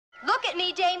Look at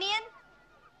me, Damien.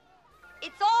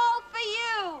 It's all for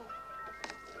you.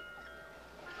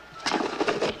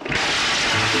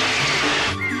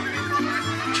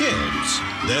 Kids,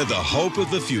 they're the hope of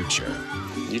the future.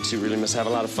 You two really must have a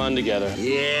lot of fun together.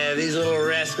 Yeah, these little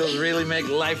rascals really make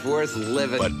life worth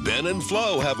living. But Ben and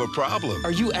Flo have a problem.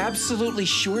 Are you absolutely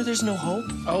sure there's no hope?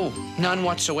 Oh, none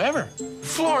whatsoever.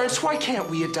 Florence, why can't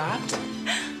we adopt?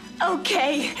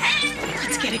 Okay,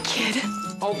 let's get a kid.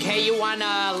 Okay, you want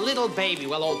a little baby.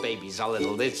 Well, old babies are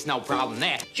little. There's no problem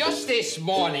there. Just this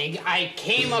morning, I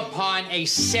came upon a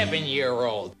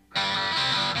 7-year-old.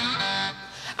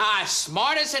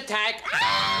 Smart as a tack.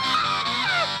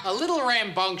 A little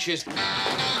rambunctious.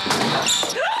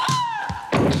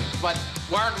 But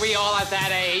weren't we all at that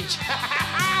age?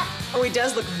 Oh, he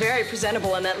does look very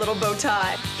presentable in that little bow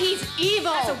tie. He's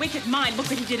evil. That's a wicked mind. Look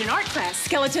what he did in art class.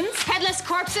 Skeletons, Headless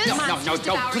corpses. No,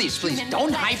 please,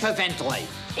 don't hyperventilate.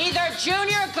 Either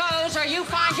Junior goes or you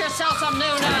find yourself some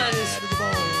new nuns.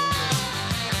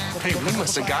 Hey, we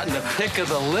must have gotten the pick of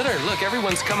the litter. Look,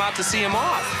 everyone's come out to see him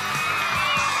off.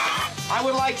 I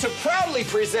would like to proudly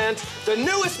present the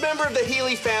newest member of the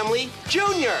Healy family,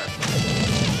 Junior.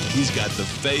 He's got the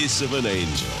face of an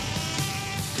angel.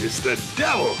 It's the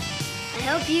devil. I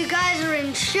hope you guys are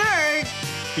insured.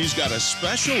 He's got a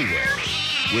special way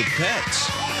with pets.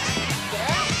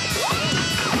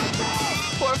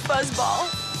 poor Fuzzball.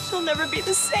 She'll never be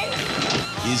the same.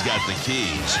 He's got the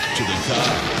keys to the car.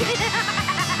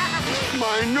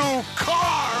 My new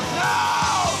car! No!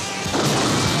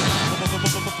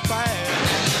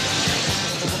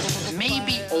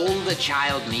 Maybe all the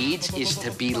child needs is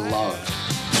to be loved.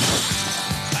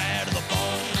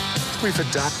 We've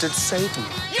adopted Satan.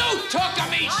 You took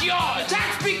him, he's yours!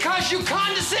 That's because you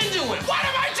condescend to him! What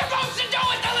am I supposed to do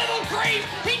with the little creep?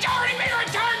 He's already been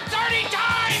returned 30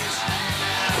 times!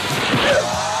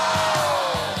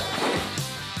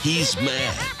 He's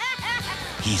mad.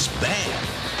 He's bad.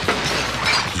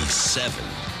 He's 7.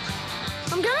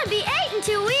 I'm gonna be 8 in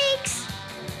 2 weeks.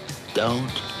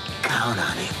 Don't count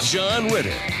on it. John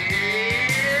Ritter.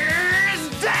 Here's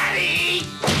Daddy!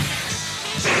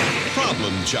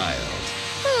 Problem child.